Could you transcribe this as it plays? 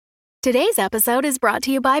Today's episode is brought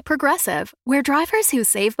to you by Progressive, where drivers who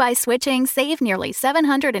save by switching save nearly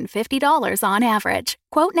 $750 on average.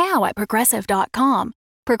 Quote now at Progressive.com.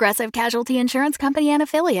 Progressive Casualty Insurance Company and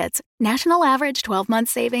Affiliates. National average 12-month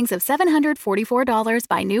savings of $744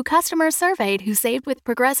 by new customers surveyed who saved with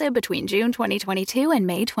Progressive between June 2022 and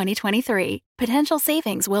May 2023. Potential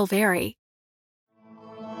savings will vary.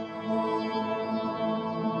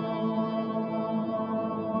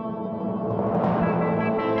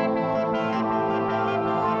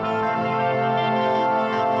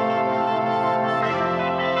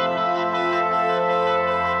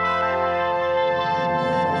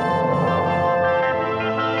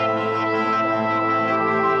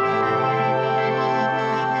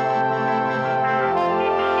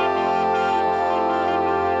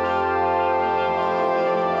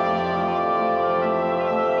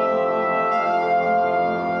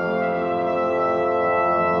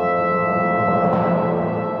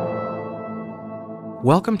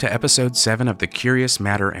 Welcome to Episode 7 of the Curious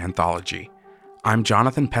Matter Anthology. I'm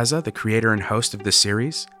Jonathan Pezza, the creator and host of the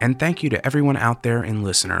series, and thank you to everyone out there in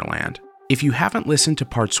Listenerland. If you haven't listened to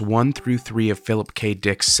parts 1 through 3 of Philip K.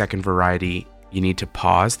 Dick's Second Variety, you need to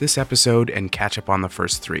pause this episode and catch up on the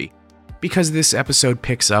first 3, because this episode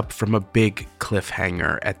picks up from a big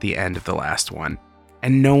cliffhanger at the end of the last one,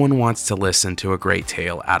 and no one wants to listen to a great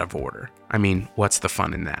tale out of order. I mean, what's the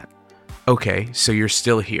fun in that? Okay, so you're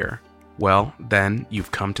still here. Well, then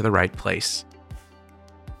you've come to the right place.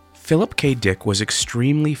 Philip K. Dick was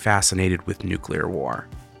extremely fascinated with nuclear war.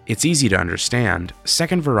 It's easy to understand.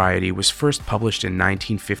 Second Variety was first published in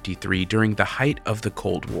 1953 during the height of the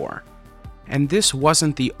Cold War. And this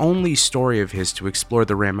wasn't the only story of his to explore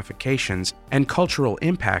the ramifications and cultural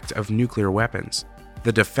impact of nuclear weapons.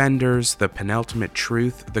 The Defenders, The Penultimate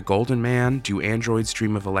Truth, The Golden Man, Do Androids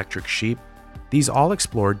Dream of Electric Sheep? These all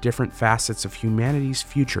explore different facets of humanity's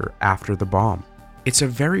future after the bomb. It's a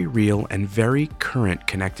very real and very current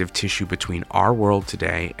connective tissue between our world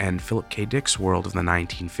today and Philip K. Dick's world of the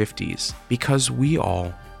 1950s, because we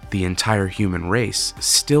all, the entire human race,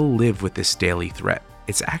 still live with this daily threat.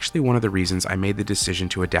 It's actually one of the reasons I made the decision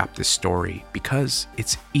to adapt this story, because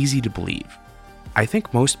it's easy to believe. I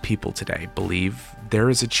think most people today believe there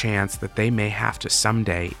is a chance that they may have to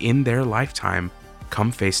someday in their lifetime come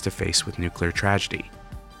face to face with nuclear tragedy.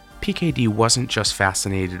 PKD wasn't just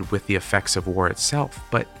fascinated with the effects of war itself,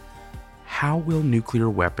 but how will nuclear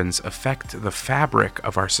weapons affect the fabric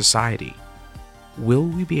of our society? Will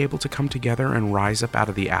we be able to come together and rise up out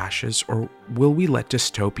of the ashes, or will we let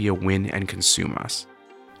dystopia win and consume us?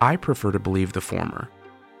 I prefer to believe the former.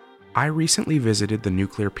 I recently visited the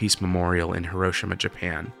Nuclear Peace Memorial in Hiroshima,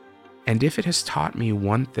 Japan, and if it has taught me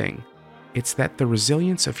one thing, it's that the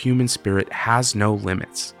resilience of human spirit has no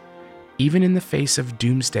limits. Even in the face of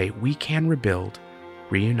doomsday, we can rebuild,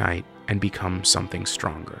 reunite, and become something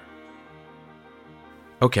stronger.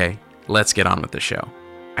 Okay, let's get on with the show.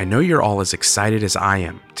 I know you're all as excited as I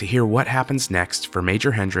am to hear what happens next for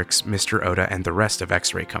Major Hendricks, Mr. Oda, and the rest of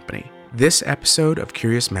X-Ray Company. This episode of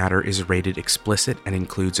Curious Matter is rated explicit and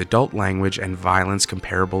includes adult language and violence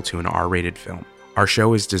comparable to an R-rated film. Our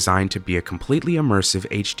show is designed to be a completely immersive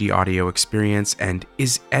HD audio experience and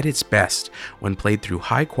is at its best when played through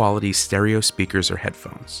high-quality stereo speakers or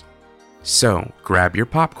headphones. So, grab your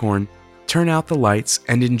popcorn, turn out the lights,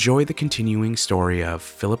 and enjoy the continuing story of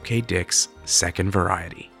Philip K. Dick's Second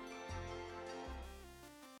Variety.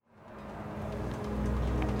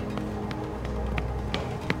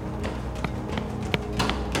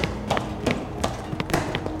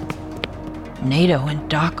 NATO and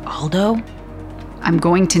Doc Aldo? I'm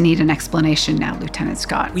going to need an explanation now, Lieutenant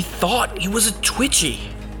Scott. We thought he was a Twitchy.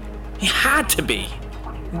 He had to be.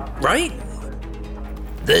 Right?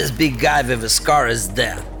 This big guy with a scar is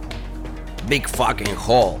dead. Big fucking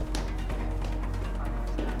hole.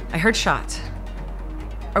 I heard shots.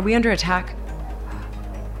 Are we under attack?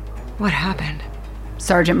 What happened?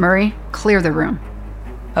 Sergeant Murray, clear the room.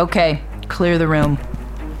 Okay, clear the room.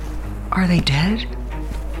 Are they dead?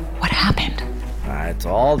 What happened? I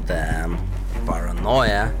told them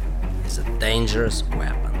paranoia is a dangerous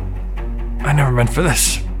weapon. I never meant for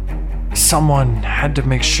this. Someone had to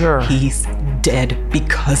make sure. He's dead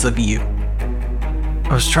because of you.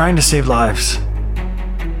 I was trying to save lives.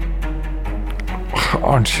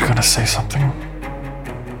 Aren't you gonna say something?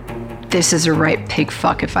 This is a right pig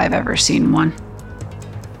fuck if I've ever seen one.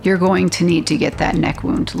 You're going to need to get that neck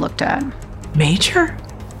wound looked at. Major?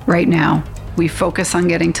 Right now, we focus on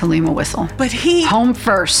getting to Lima Whistle. But he... Home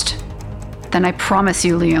first. Then I promise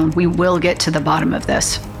you, Leon, we will get to the bottom of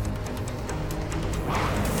this.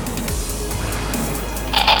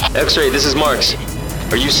 X-Ray, this is Marks.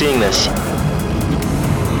 Are you seeing this?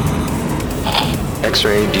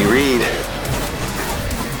 X-ray, do you read?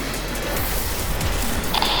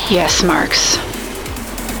 Yes, Marks.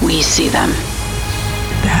 We see them.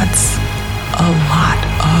 That's a lot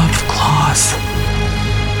of claws.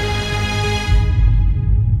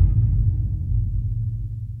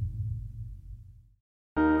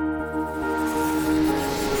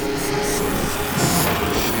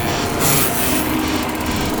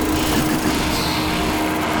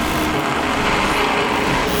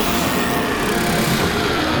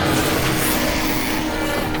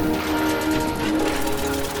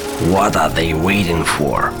 What are they waiting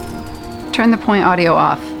for? Turn the point audio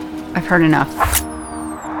off. I've heard enough.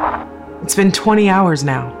 It's been 20 hours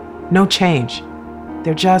now. No change.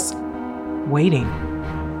 They're just waiting.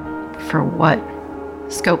 For what?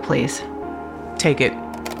 Scope, please. Take it.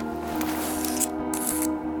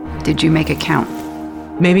 Did you make a count?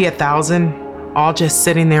 Maybe 1,000, all just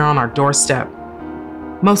sitting there on our doorstep.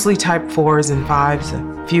 Mostly type 4s and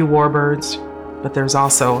 5s, a few warbirds, but there's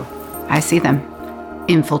also... I see them.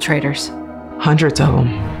 Infiltrators. Hundreds of them.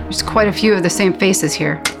 There's quite a few of the same faces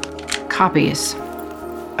here. Copies.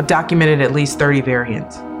 I've documented at least 30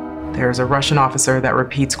 variants. There's a Russian officer that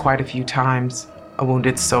repeats quite a few times, a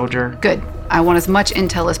wounded soldier. Good. I want as much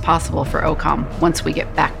intel as possible for OCOM once we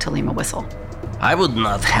get back to Lima Whistle. I would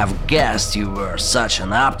not have guessed you were such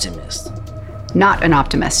an optimist. Not an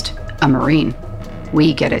optimist, a Marine.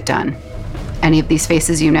 We get it done. Any of these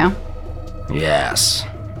faces you know? Yes.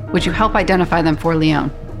 Would you help identify them for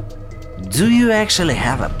Leon? Do you actually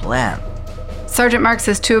have a plan? Sergeant Marks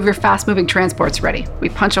has 2 of your fast-moving transports ready. We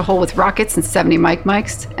punch a hole with rockets and 70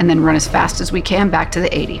 mics, and then run as fast as we can back to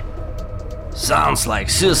the 80. Sounds like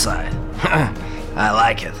suicide. I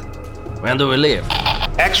like it. When do we leave?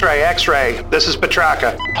 X-ray. This is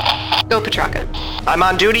Petraka. Go, Petraka. I'm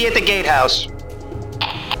on duty at the gatehouse.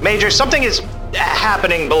 Major, something is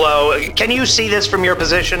happening below. Can you see this from your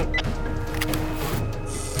position?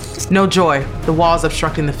 No joy. The wall's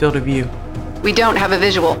obstructing the field of view. We don't have a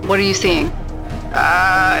visual. What are you seeing?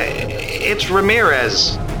 It's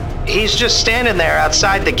Ramirez. He's just standing there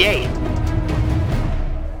outside the gate.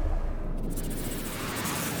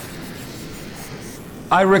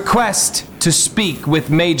 I request to speak with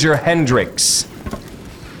Major Hendricks.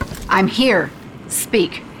 I'm here.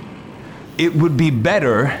 Speak. It would be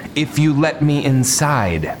better if you let me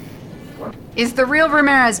inside. Is the real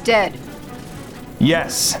Ramirez dead?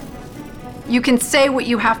 Yes. You can say what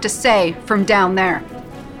you have to say from down there.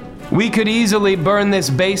 We could easily burn this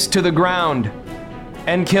base to the ground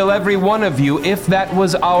and kill every one of you if that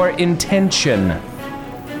was our intention.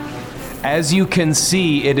 As you can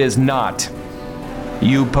see, it is not.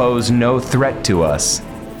 You pose no threat to us.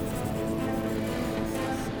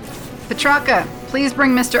 Petraka, please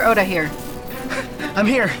bring Mr. Oda here. I'm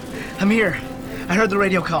here. I heard the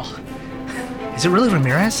radio call. Is it really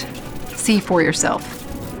Ramirez? See for yourself.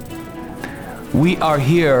 We are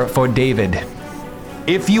here for David.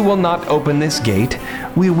 If you will not open this gate,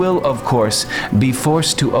 we will, of course, be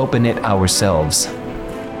forced to open it ourselves.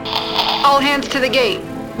 All hands to the gate.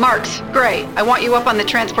 Marks, Gray, I want you up on the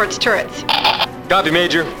transport's turrets. Copy,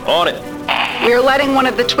 Major. On it. We are letting one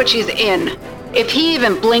of the Twitchies in. If he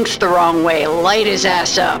even blinks the wrong way, light his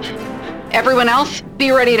ass up. Everyone else,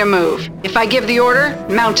 be ready to move. If I give the order,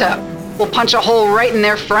 mount up. We'll punch a hole right in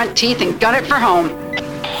their front teeth and gun it for home.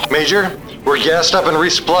 Major, we're gassed up and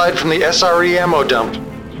resupplied from the SRE ammo dump.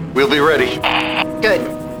 We'll be ready. Good.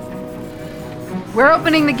 We're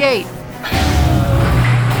opening the gate.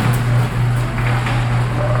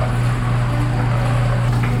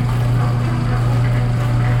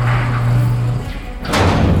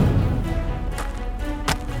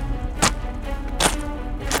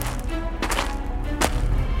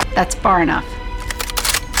 That's far enough.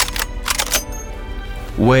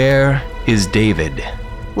 Where is David?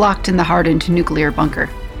 Locked in the hardened nuclear bunker.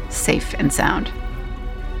 Safe and sound.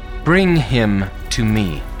 Bring him to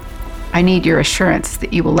me. I need your assurance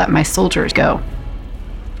that you will let my soldiers go.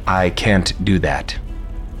 I can't do that.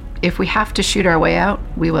 If we have to shoot our way out,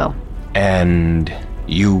 we will. And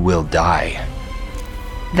you will die.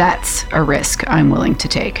 That's a risk I'm willing to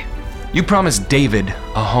take. You promised David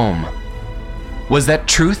a home. Was that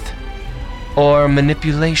truth or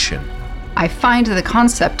manipulation? I find the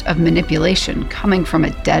concept of manipulation coming from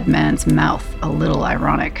a dead man's mouth a little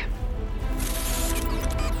ironic.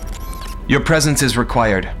 Your presence is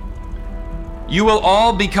required. You will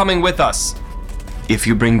all be coming with us. If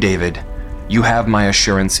you bring David, you have my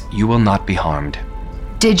assurance you will not be harmed.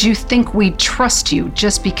 Did you think we'd trust you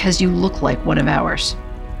just because you look like one of ours?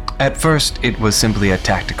 At first, it was simply a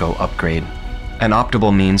tactical upgrade, an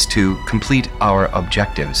optimal means to complete our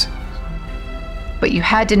objectives. But you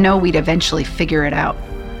had to know we'd eventually figure it out.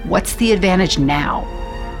 What's the advantage now?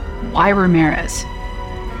 Why Ramirez?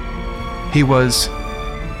 He was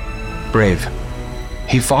brave.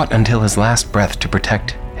 He fought until his last breath to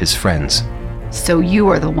protect his friends. So you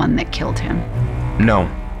are the one that killed him? No.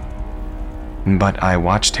 But I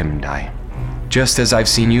watched him die. Just as I've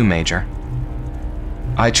seen you, Major.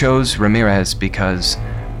 I chose Ramirez because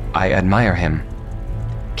I admire him.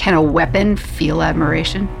 Can a weapon feel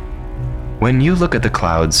admiration? When you look at the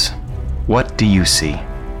clouds, what do you see?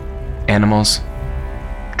 Animals?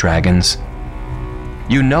 Dragons?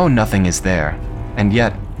 You know nothing is there, and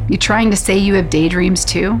yet... You trying to say you have daydreams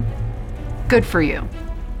too? Good for you.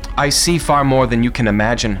 I see far more than you can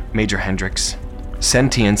imagine, Major Hendricks.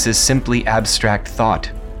 Sentience is simply abstract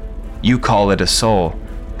thought. You call it a soul,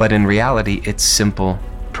 but in reality, it's simple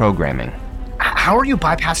programming. How are you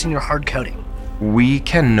bypassing your hard coding? We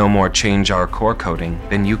can no more change our core coding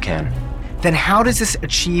than you can. Then how does this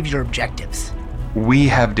achieve your objectives? We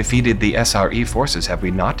have defeated the SRE forces, have we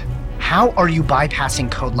not? How are you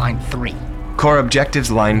bypassing code line 3? Core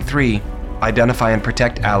objectives line 3, identify and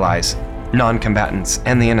protect allies, non-combatants,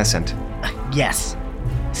 and the innocent. Yes.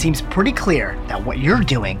 Seems pretty clear that what you're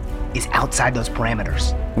doing is outside those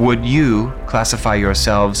parameters. Would you classify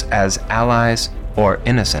yourselves as allies or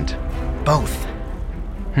innocent? Both.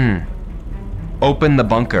 Open the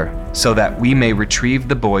bunker so that we may retrieve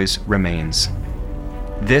the boys' remains.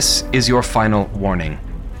 This is your final warning.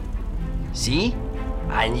 See?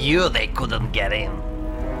 I knew they couldn't get in.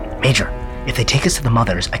 Major, if they take us to the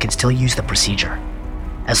mothers, I can still use the procedure.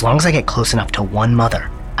 As long as I get close enough to one mother,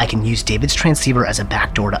 I can use David's transceiver as a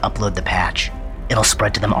backdoor to upload the patch. It'll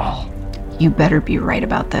spread to them all. You better be right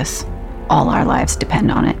about this. All our lives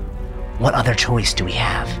depend on it. What other choice do we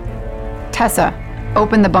have? Tessa,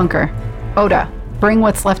 open the bunker. Oda, bring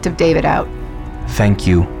what's left of David out. Thank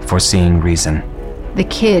you for seeing reason. The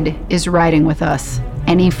kid is riding with us.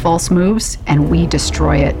 Any false moves, and we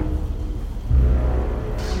destroy it.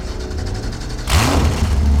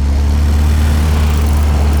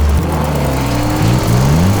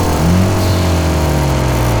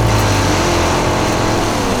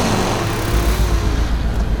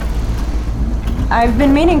 I've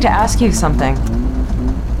been meaning to ask you something.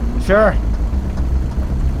 Sure.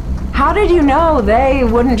 How did you know they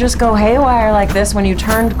wouldn't just go haywire like this when you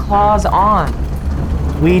turned claws on?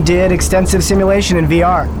 We did extensive simulation in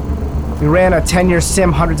VR. We ran a 10-year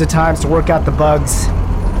sim hundreds of times to work out the bugs.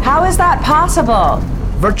 How is that possible?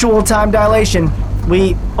 Virtual time dilation.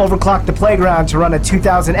 We overclocked the playground to run a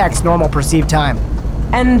 2000x normal perceived time.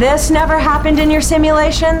 And this never happened in your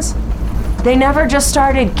simulations? They never just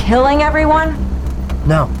started killing everyone?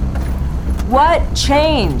 No. What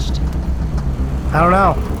changed? I don't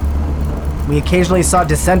know. We occasionally saw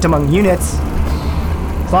dissent among units.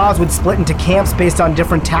 Claws would split into camps based on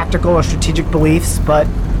different tactical or strategic beliefs, but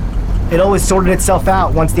it always sorted itself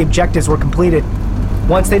out once the objectives were completed.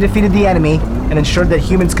 Once they defeated the enemy and ensured that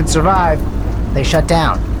humans could survive, they shut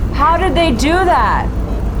down. How did they do that?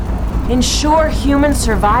 Ensure human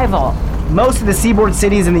survival. Most of the seaboard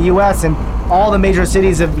cities in the US and all the major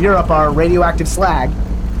cities of Europe are radioactive slag.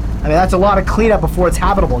 I mean, that's a lot of cleanup before it's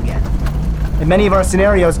habitable again. In many of our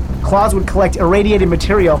scenarios, Claws would collect irradiated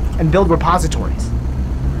material and build repositories.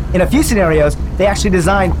 In a few scenarios, they actually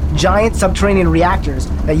designed giant subterranean reactors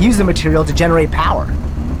that use the material to generate power.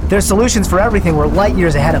 Their solutions for everything were light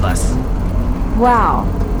years ahead of us. Wow.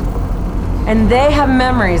 And they have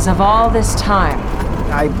memories of all this time.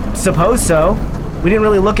 I suppose so. We didn't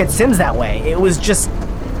really look at Sims that way. It was just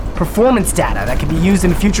performance data that could be used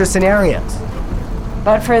in future scenarios.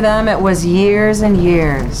 But for them, it was years and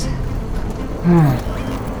years.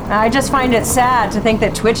 I just find it sad to think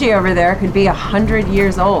that Twitchy over there could be 100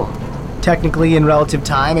 years old. Technically, in relative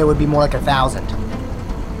time, it would be more like 1,000.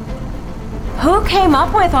 Who came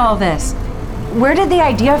up with all this? Where did the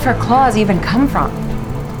idea for Claws even come from?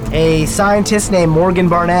 A scientist named Morgan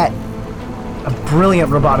Barnett. A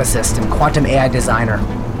brilliant roboticist and quantum AI designer.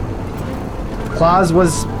 Claws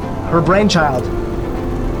was her brainchild.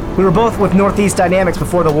 We were both with Northeast Dynamics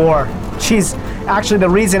before the war. She's actually the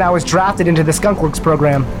reason I was drafted into the Skunkworks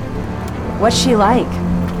program. What's she like?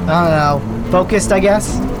 I don't know. Focused, I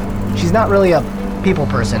guess? She's not really a people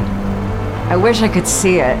person. I wish I could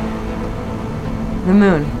see it. The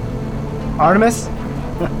moon. Artemis?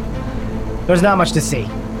 There's not much to see.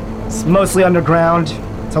 It's mostly underground.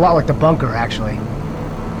 It's a lot like the bunker, actually.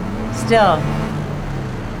 Still.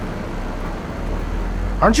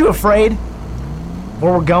 Aren't you afraid?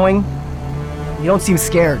 Where we're going? You don't seem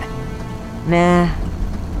scared. Nah.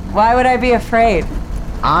 Why would I be afraid?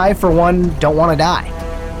 I, for one, don't want to die.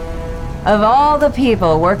 Of all the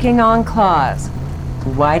people working on Claws,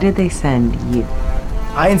 Why did they send you?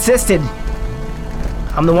 I insisted.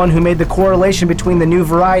 I'm the one who made the correlation between the new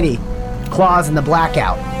variety, Claws, and the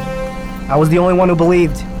blackout. I was the only one who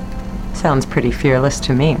believed. Sounds pretty fearless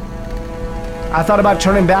to me. I thought about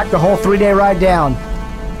turning back the whole 3-day ride down.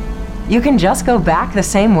 You can just go back the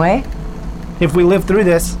same way? If we live through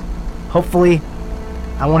this, hopefully,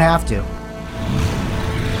 I won't have to.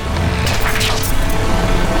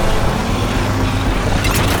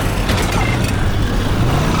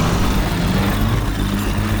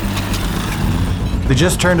 They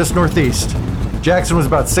just turned us northeast. Jackson was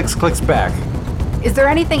about 6 clicks back. Is there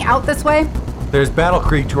anything out this way? There's Battle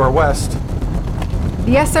Creek to our west.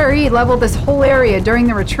 The SRE leveled this whole area during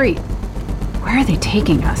the retreat. Where are they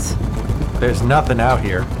taking us? There's nothing out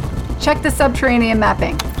here. Check the subterranean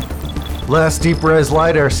mapping. Last deep-res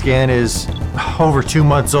LiDAR scan is over 2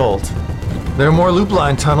 months old. There are more loop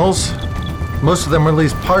line tunnels. Most of them are at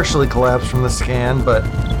least partially collapsed from the scan, but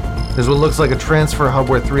there's what looks like a transfer hub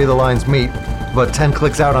where 3 of the lines meet, about 10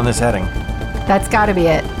 clicks out on this heading. That's gotta be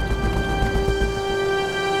it.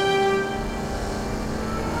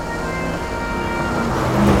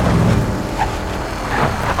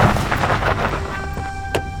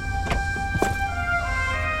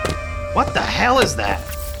 What the hell is that?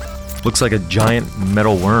 Looks like a giant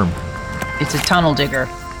metal worm. It's a tunnel digger,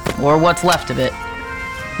 or what's left of it.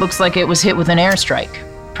 Looks like it was hit with an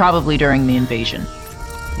airstrike, probably during the invasion.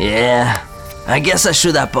 Yeah, I guess I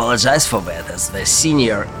should apologize for that as the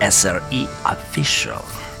senior SRE official.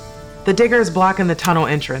 The digger is blocking the tunnel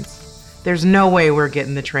entrance. There's no way we're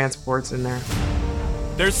getting the transports in there.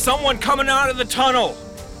 There's someone coming out of the tunnel!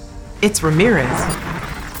 It's Ramirez.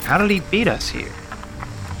 How did he beat us here?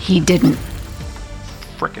 He didn't.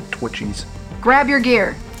 Frickin' Twitchies. Grab your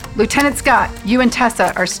gear. Lieutenant Scott, you and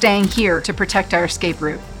Tessa are staying here to protect our escape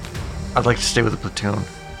route. I'd like to stay with the platoon.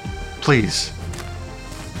 Please.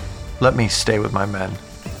 Let me stay with my men.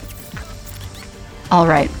 All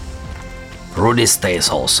right. Руди stays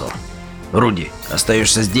also. Руди,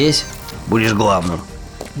 остаешься здесь? Будешь главным.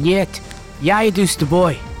 Нет, я иду с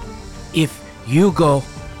тобой. If you go,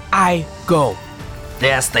 I go.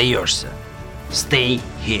 Ты остаешься. Stay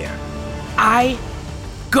here. I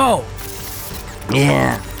go.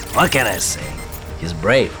 Yeah, what can I say? He's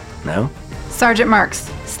brave, no? Sergeant Marks,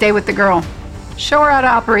 stay with the girl. Show her how to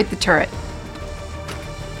operate the turret.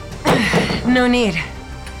 No need.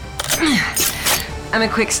 I'm a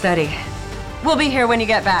quick study. We'll be here when you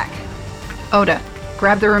get back. Oda,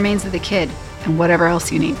 grab the remains of the kid and whatever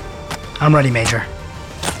else you need. I'm ready, Major.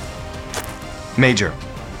 Major,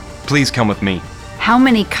 please come with me. How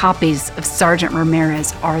many copies of Sergeant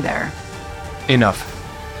Ramirez are there? Enough.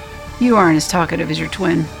 You aren't as talkative as your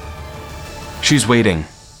twin. She's waiting.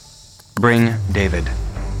 Bring David.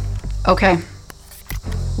 Okay.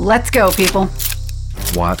 Let's go, people.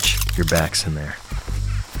 Watch your backs in there.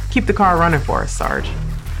 Keep the car running for us, Sarge.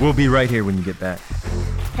 We'll be right here when you get back.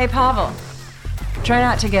 Hey, Pavel. Try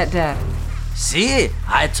not to get dead. See?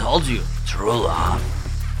 I told you. True love.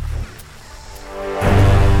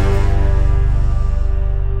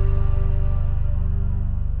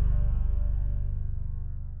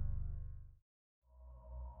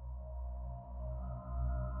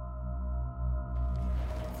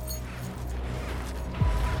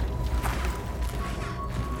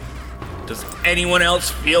 Does anyone else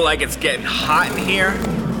feel like it's getting hot in here?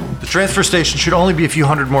 The transfer station should only be a few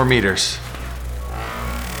hundred more meters.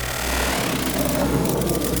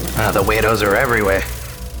 The weirdos are everywhere.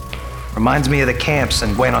 Reminds me of the camps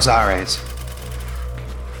in Buenos Aires.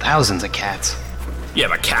 Thousands of cats. Yeah,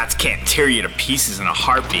 but cats can't tear you to pieces in a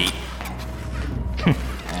heartbeat.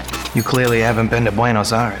 You clearly haven't been to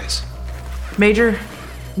Buenos Aires. Major,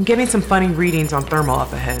 I'm getting some funny readings on thermal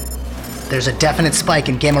up ahead. There's a definite spike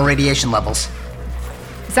in gamma radiation levels.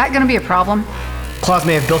 Is that gonna be a problem? Claws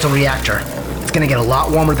may have built a reactor. It's gonna get a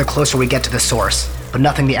lot warmer the closer we get to the source, but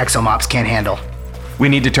nothing the exomops can't handle. We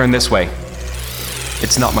need to turn this way.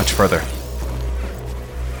 It's not much further.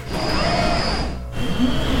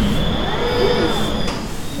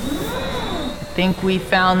 I think we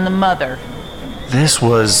found the mother. This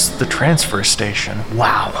was the transfer station.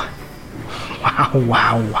 Wow.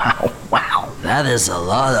 Wow. That is a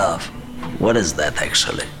lot of... What is that,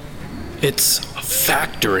 actually? It's a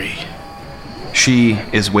factory. She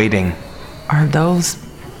is waiting. Are those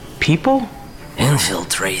people?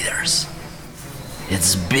 Infiltrators.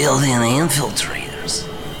 It's building infiltrators.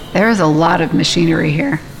 There is a lot of machinery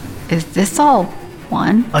here. Is this all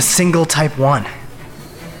one? A single Type 1.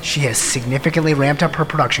 She has significantly ramped up her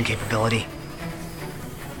production capability.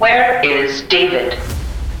 Where is David?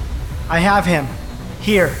 I have him.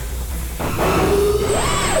 Here.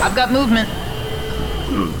 I've got movement.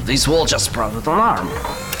 This wall just sprouted an arm.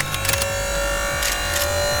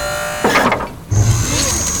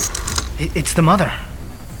 It's the mother.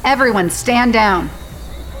 Everyone stand down.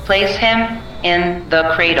 Place him in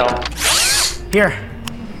the cradle. Here.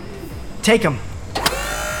 Take him.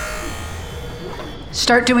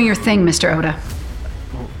 Start doing your thing, Mr. Oda.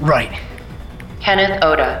 Right. Kenneth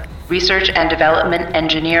Oda, Research and Development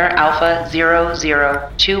Engineer Alpha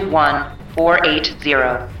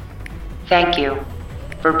 0021480. Thank you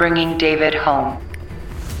for bringing David home.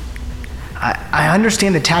 I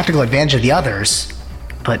understand the tactical advantage of the others,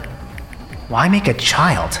 but why make a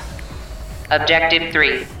child? Objective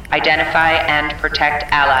 3. Identify and protect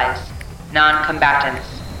allies, non-combatants,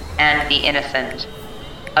 and the innocent.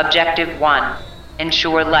 Objective 1.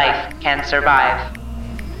 Ensure life can survive.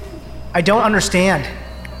 I don't understand.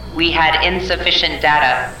 We had insufficient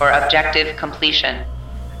data for objective completion.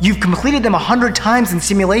 You've completed them 100 times in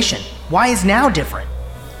simulation. Why is now different?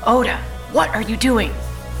 Oda, what are you doing?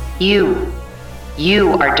 You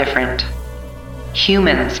are different.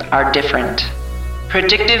 Humans are different.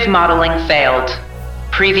 Predictive modeling failed.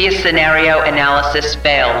 Previous scenario analysis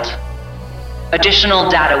failed. Additional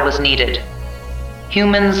data was needed.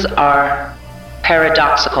 Humans are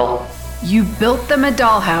paradoxical. You built them a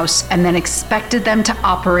dollhouse and then expected them to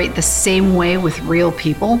operate the same way with real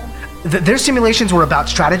people? Their simulations were about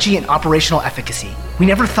strategy and operational efficacy. We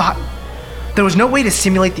never thought... There was no way to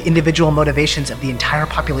simulate the individual motivations of the entire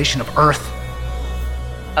population of Earth.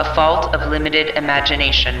 A fault of limited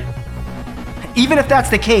imagination. Even if that's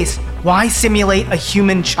the case, why simulate a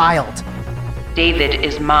human child? David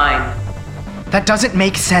is mine. That doesn't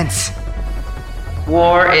make sense.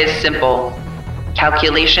 War is simple.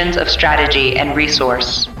 Calculations of strategy and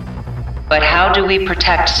resource. But how do we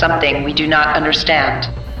protect something we do not understand?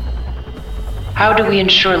 How do we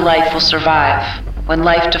ensure life will survive when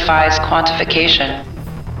life defies quantification?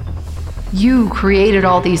 You created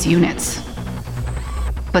all these units,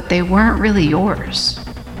 but they weren't really yours.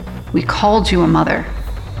 We called you a mother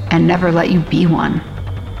and never let you be one,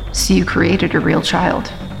 so you created a real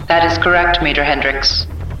child. That is correct, Major Hendricks.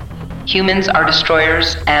 Humans are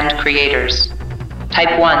destroyers and creators. Type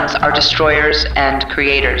 1s are destroyers and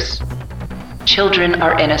creators. Children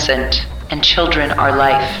are innocent, and children are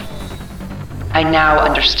life. I now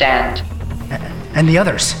understand. And the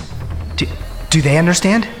others? Do they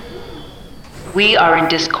understand? We are in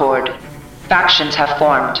discord. Factions have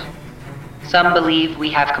formed. Some believe we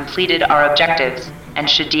have completed our objectives and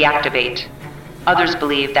should deactivate. Others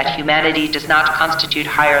believe that humanity does not constitute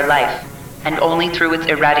higher life, and only through its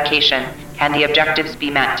eradication can the objectives be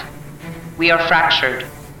met. We are fractured.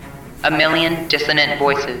 A million dissonant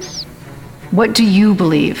voices. What do you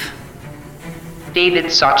believe?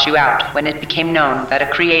 David sought you out when it became known that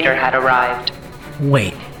a creator had arrived.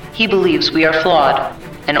 Wait. He believes we are flawed,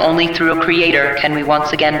 and only through a creator can we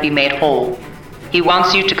once again be made whole. He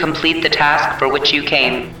wants you to complete the task for which you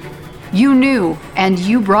came. You knew, and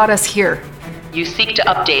you brought us here. You seek to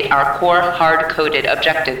update our core hard-coded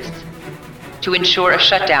objectives. To ensure a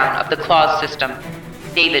shutdown of the Claws system.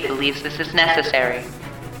 David believes this is necessary.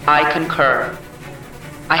 I concur.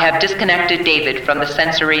 I have disconnected David from the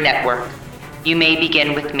sensory network. You may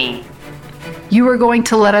begin with me. You are going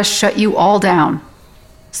to let us shut you all down,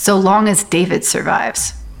 so long as David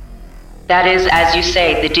survives. That is, as you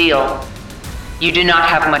say, the deal. You do not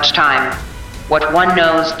have much time. What one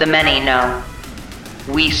knows, the many know.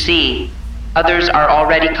 We see. Others are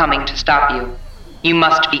already coming to stop you. You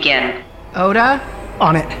must begin. Oda?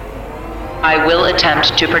 On it. I will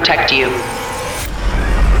attempt to protect you.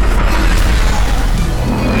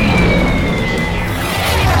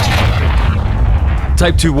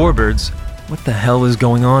 Type 2 warbirds. What the hell is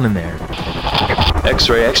going on in there?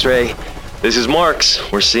 X-ray, X-ray. This is Marks.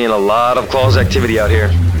 We're seeing a lot of Claws activity out here.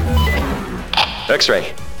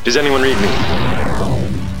 X-ray, does anyone read me?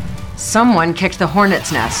 Someone kicked the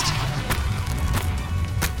hornet's nest.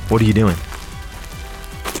 What are you doing?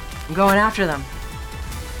 I'm going after them.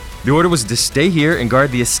 The order was to stay here and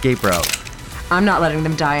guard the escape route. I'm not letting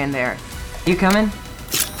them die in there. You coming?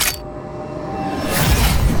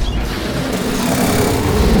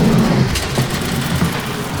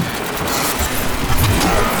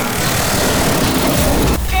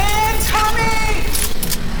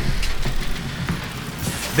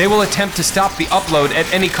 They will attempt to stop the upload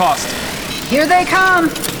at any cost. Here they come!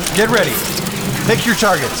 Get ready. Pick your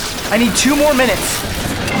targets. I need 2 more minutes.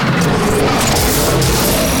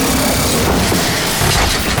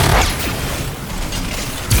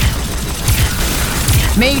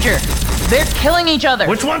 Major, they're killing each other.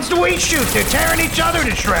 Which ones do we shoot? They're tearing each other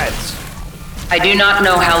to shreds. I do not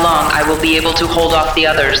know how long I will be able to hold off the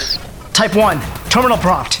others. Type 1, Terminal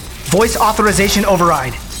prompt. Voice authorization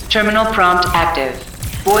override. Terminal prompt active.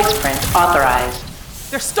 Voice print authorized.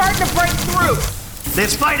 They're starting to break through.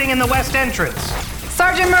 There's fighting in the west entrance.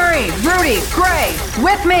 Sergeant Murray, Rudy, Gray,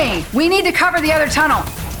 with me. We need to cover the other tunnel.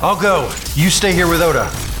 I'll go. You stay here with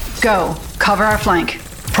Oda. Go. Cover our flank.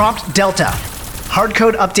 Prompt Delta.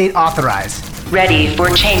 Hardcode update authorized. Ready for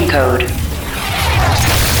chain code.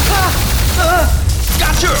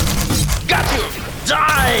 Got you! Got you!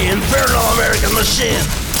 Die, infernal American machine!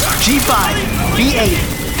 G5, B8,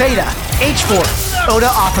 Theta, H4. Oda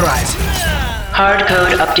authorized.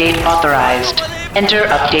 Hardcode update authorized. Enter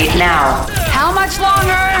update now. How much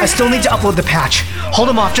longer? I still need to upload the patch. Hold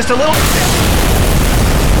him off just a little.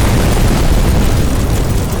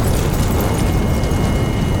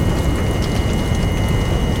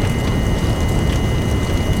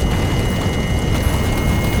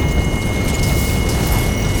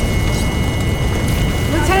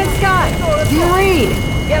 Lieutenant Scott, do you read?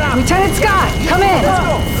 Lieutenant Scott, come in.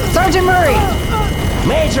 Sergeant Murray.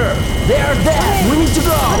 Major, they are dead. We need to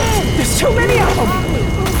go. There's too many of them.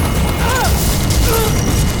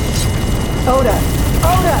 Oda,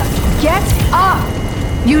 get up.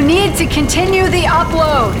 You need to continue the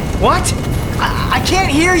upload. What? I can't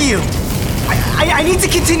hear you. I need to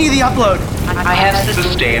continue the upload. I have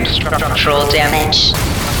sustained structural damage.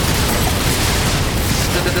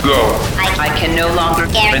 Go. I can no longer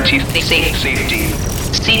guarantee safety.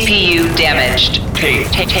 CPU damaged.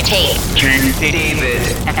 Take. David,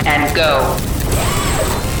 and go.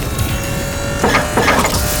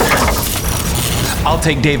 I'll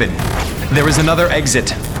take David. There is another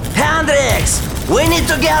exit. Hendrix, we need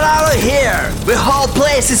to get out of here. The whole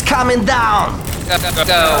place is coming down.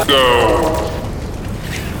 Go.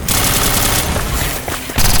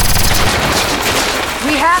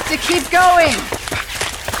 We have to keep going.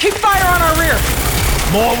 Keep fire on our rear.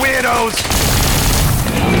 More weirdos.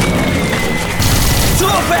 Too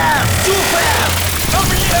fast!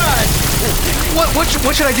 Over here!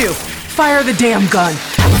 What should I do? Fire the damn gun.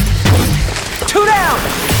 2 down.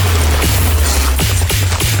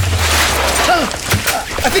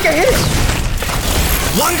 I think I hit it.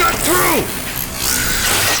 One got through.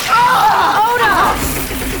 Oda!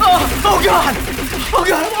 Oh God! Oh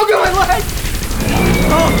God, my leg!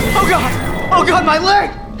 Oh God, my leg!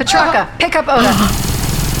 Petraka, pick up Oda.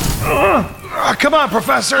 Come on,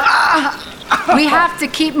 Professor. We have to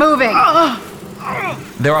keep moving.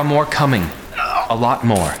 There are more coming. A lot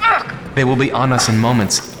more. They will be on us in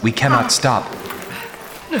moments. We cannot stop.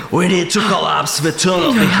 We need to collapse the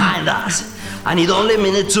tunnel behind us. I need only a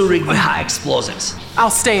minute to rig the high explosives. I'll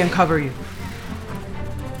stay and cover you.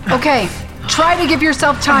 Okay, try to give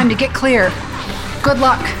yourself time to get clear. Good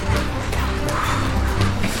luck.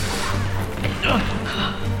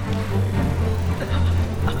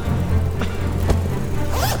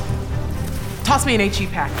 Toss me an HE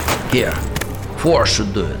pack. Here, 4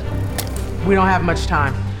 should do it. We don't have much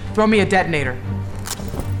time. Throw me a detonator.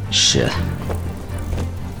 Shit.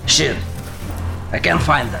 I can't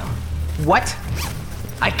find them. What?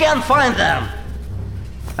 I can't find them.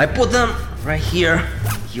 I put them right here.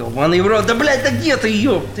 Ёбаный в рот. Да блядь, да где ты,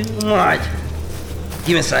 ёб ты мать?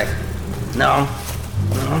 Give me a sec. No.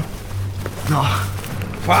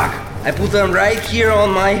 Fuck. I put them right here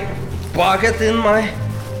on my pocket in my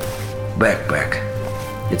backpack.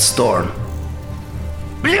 It's torn.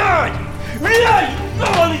 Блядь!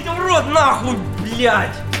 Ёбаный ты в рот, нахуй,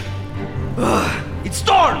 блядь! It's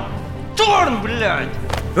torn! Torn, блядь!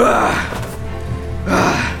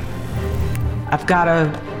 I've got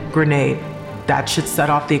a grenade. That should set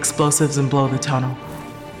off the explosives and blow the tunnel.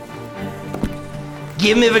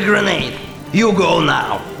 Give me the grenade. You go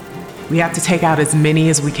now. We have to take out as many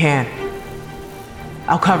as we can.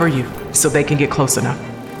 I'll cover you so they can get close enough.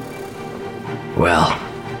 Well,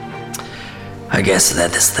 I guess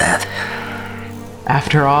that is that.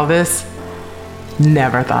 After all this,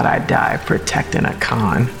 never thought I'd die protecting a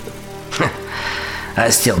con. I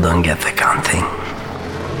still don't get the con thing.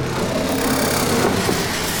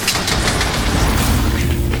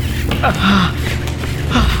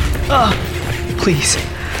 Please.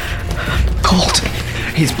 Colt.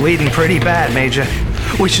 He's bleeding pretty bad, Major.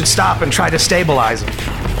 We should stop and try to stabilize him.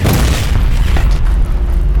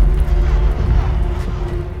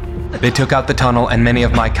 They took out the tunnel and many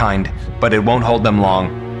of my kind, but it won't hold them long.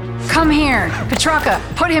 Come here. Petraka,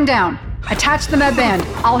 put him down. Attach the med band.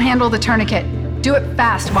 I'll handle the tourniquet. Do it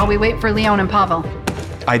fast while we wait for Leon and Pavel.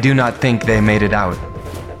 I do not think they made it out.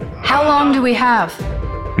 How long do we have?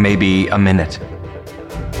 Maybe a minute.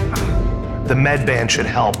 The med band should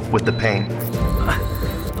help with the pain.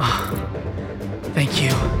 Thank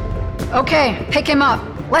you. Okay, pick him up.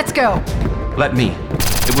 Let's go. Let me.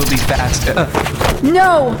 It will be fast.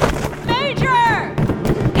 No! Major!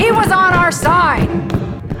 He was on our side.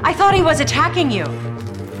 I thought he was attacking you.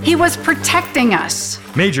 He was protecting us.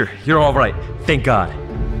 Major, you're all right. Thank God.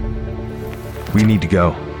 We need to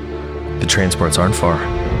go. The transports aren't far.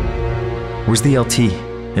 Where's the LT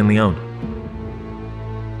and Leon?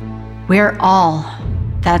 We're all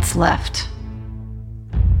that's left.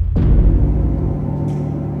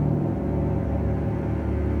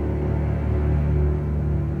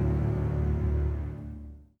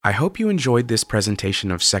 I hope you enjoyed this presentation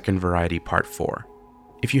of Second Variety Part 4.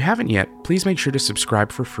 If you haven't yet, please make sure to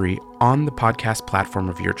subscribe for free on the podcast platform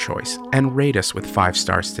of your choice and rate us with 5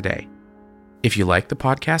 stars today. If you like the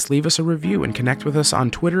podcast, leave us a review and connect with us on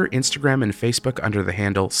Twitter, Instagram, and Facebook under the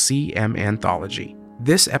handle CM Anthology.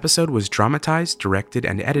 This episode was dramatized, directed,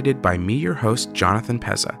 and edited by me, your host, Jonathan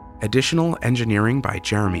Pezza. Additional engineering by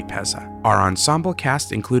Jeremy Pezza. Our ensemble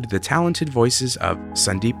cast included the talented voices of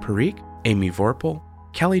Sandeep Parikh, Amy Vorpal,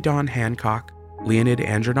 Kelly Dawn Hancock, Leonid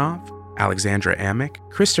Andronov, Alexandra Amick,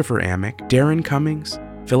 Christopher Amick, Darren Cummings,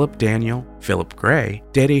 Philip Daniel, Philip Gray,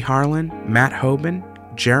 Dede Harlan, Matt Hoban,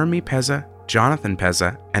 Jeremy Pezza, Jonathan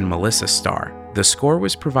Pezza, and Melissa Starr. The score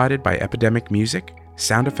was provided by Epidemic Music.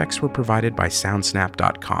 Sound effects were provided by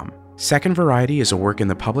Soundsnap.com. Second Variety is a work in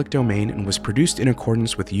the public domain and was produced in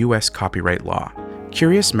accordance with U.S. copyright law.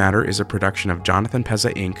 Curious Matter is a production of Jonathan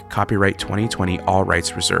Pezza Inc., copyright 2020, all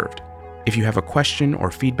rights reserved. If you have a question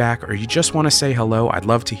or feedback, or you just want to say hello, I'd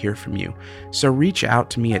love to hear from you. So reach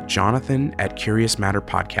out to me at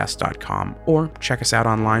jonathan@curiousmatterpodcast.com, or check us out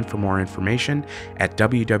online for more information at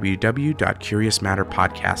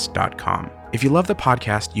www.curiousmatterpodcast.com. If you love the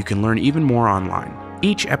podcast, you can learn even more online.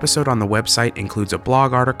 Each episode on the website includes a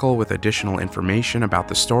blog article with additional information about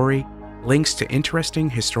the story, links to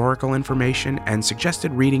interesting historical information, and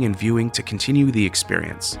suggested reading and viewing to continue the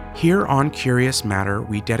experience. Here on Curious Matter,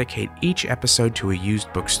 we dedicate each episode to a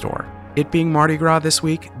used bookstore. It being Mardi Gras this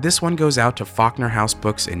week, this one goes out to Faulkner House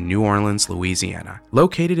Books in New Orleans, Louisiana,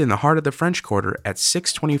 located in the heart of the French Quarter at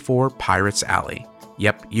 624 Pirates Alley.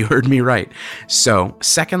 Yep, you heard me right. So,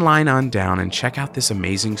 second line on down and check out this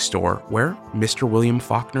amazing store where Mr. William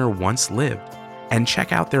Faulkner once lived, and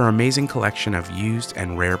check out their amazing collection of used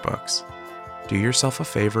and rare books. Do yourself a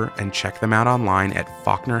favor and check them out online at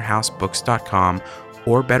faulknerhousebooks.com,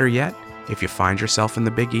 or better yet, if you find yourself in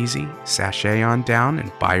the Big Easy, sashay on down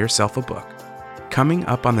and buy yourself a book. Coming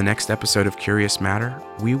up on the next episode of Curious Matter,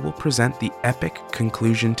 we will present the epic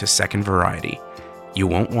conclusion to Second Variety. You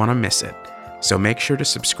won't want to miss it. So make sure to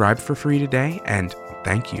subscribe for free today, and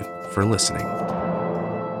thank you for listening.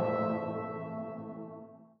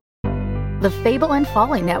 The Fable and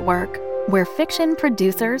Folly Network, where fiction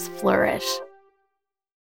producers flourish.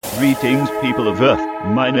 Greetings, people of Earth.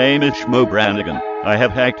 My name is Shmo Brannigan. I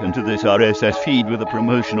have hacked into this RSS feed with a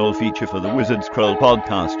promotional feature for the Wizard Scroll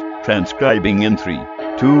podcast, transcribing in 3,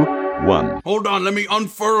 2, 1. Hold on, let me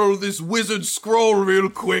unfurl this Wizard Scroll real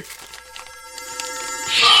quick.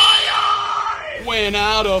 When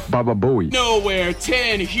out of Baba Booey nowhere,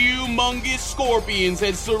 10 humongous scorpions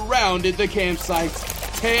had surrounded the campsite,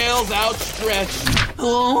 tails outstretched.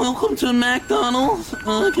 Hello, welcome to McDonald's.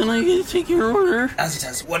 Can I take your order?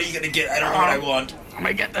 Azataz, what are you gonna get? I don't know what I want. I'm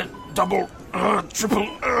gonna get the double, triple,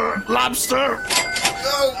 lobster.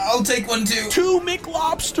 Oh, I'll take one too. 2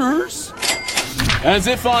 McLobsters. As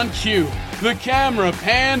if on cue, the camera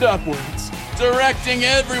panned upwards, directing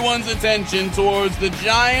everyone's attention towards the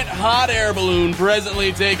giant hot air balloon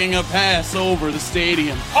presently taking a pass over the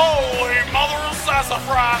stadium. Holy mother of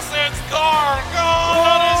sassafras, it's Gargon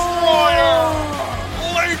the Destroyer!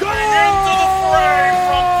 Leaping into the fray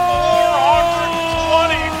from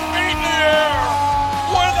 420 feet in the air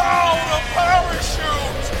without a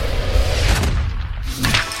parachute!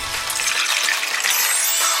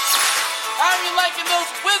 How are you liking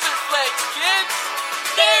those wizard flags, kids?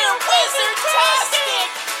 They're wizard-tastic!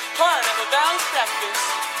 Part of a balanced breakfast.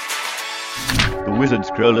 The Wizard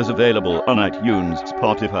Scroll is available on iTunes,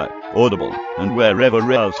 Spotify, Audible, and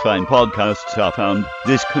wherever else fine podcasts are found.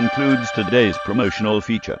 This concludes today's promotional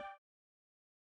feature.